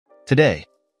Today,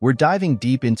 we're diving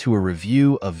deep into a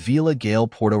review of Vila Gale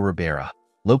Porto Ribeira,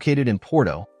 located in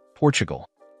Porto, Portugal.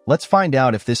 Let's find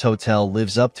out if this hotel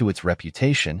lives up to its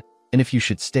reputation and if you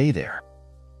should stay there.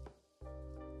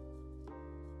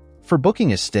 For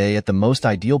booking a stay at the most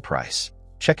ideal price,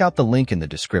 check out the link in the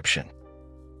description.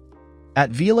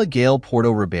 At Vila Gale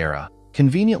Porto Ribeira,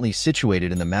 conveniently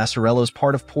situated in the Massarelos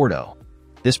part of Porto,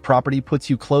 this property puts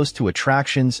you close to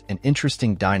attractions and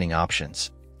interesting dining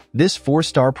options. This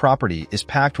 4-star property is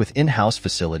packed with in-house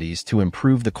facilities to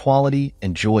improve the quality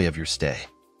and joy of your stay.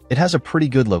 It has a pretty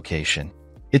good location.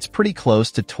 It's pretty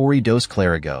close to Torre dos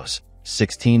Clérigos,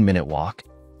 16-minute walk.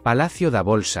 Palacio da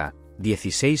Bolsa,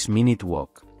 16-minute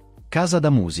walk. Casa da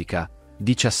Música,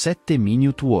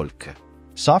 17-minute walk.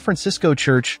 São Francisco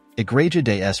Church, Igreja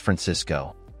de S.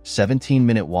 Francisco,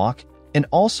 17-minute walk, and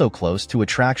also close to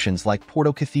attractions like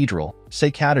Porto Cathedral,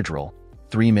 Sé Catedral,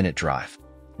 3-minute drive.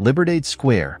 Liberdade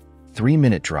Square,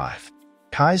 3-minute drive.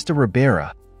 Cais de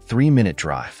Ribeira, 3-minute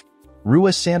drive.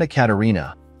 Rua Santa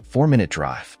Catarina, 4-minute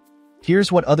drive.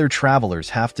 Here's what other travelers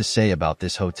have to say about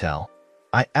this hotel.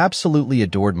 I absolutely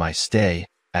adored my stay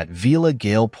at Vila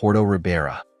Gale Porto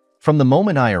Ribeira. From the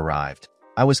moment I arrived,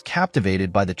 I was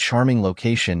captivated by the charming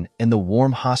location and the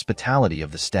warm hospitality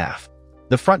of the staff.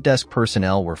 The front desk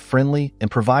personnel were friendly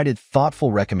and provided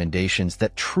thoughtful recommendations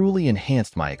that truly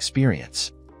enhanced my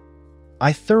experience.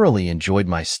 I thoroughly enjoyed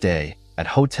my stay at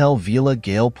Hotel Vila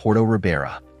Gale Porto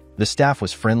Ribeira. The staff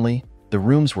was friendly, the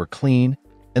rooms were clean,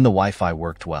 and the Wi-Fi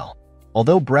worked well.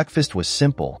 Although breakfast was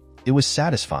simple, it was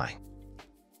satisfying.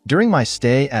 During my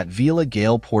stay at Vila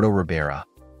Gale Porto Ribeira,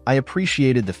 I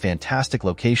appreciated the fantastic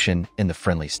location and the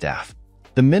friendly staff.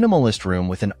 The minimalist room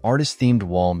with an artist-themed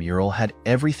wall mural had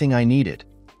everything I needed,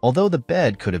 although the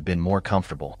bed could have been more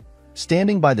comfortable.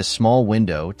 Standing by the small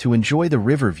window to enjoy the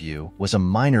river view was a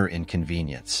minor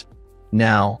inconvenience.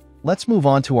 Now, let's move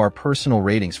on to our personal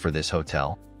ratings for this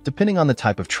hotel, depending on the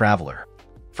type of traveler.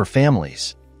 For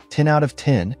families, 10 out of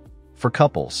 10. For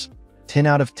couples, 10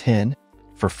 out of 10.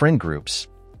 For friend groups,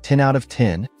 10 out of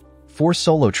 10. For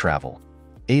solo travel,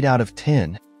 8 out of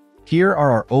 10. Here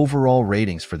are our overall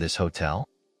ratings for this hotel.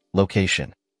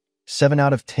 Location, 7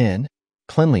 out of 10.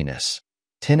 Cleanliness,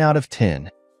 10 out of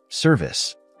 10.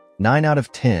 Service, 9 out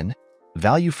of 10.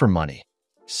 Value for money,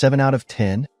 7 out of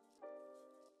 10.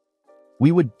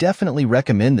 We would definitely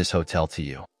recommend this hotel to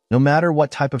you, no matter what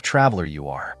type of traveler you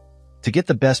are. To get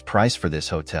the best price for this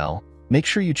hotel, make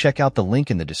sure you check out the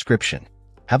link in the description.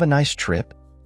 Have a nice trip.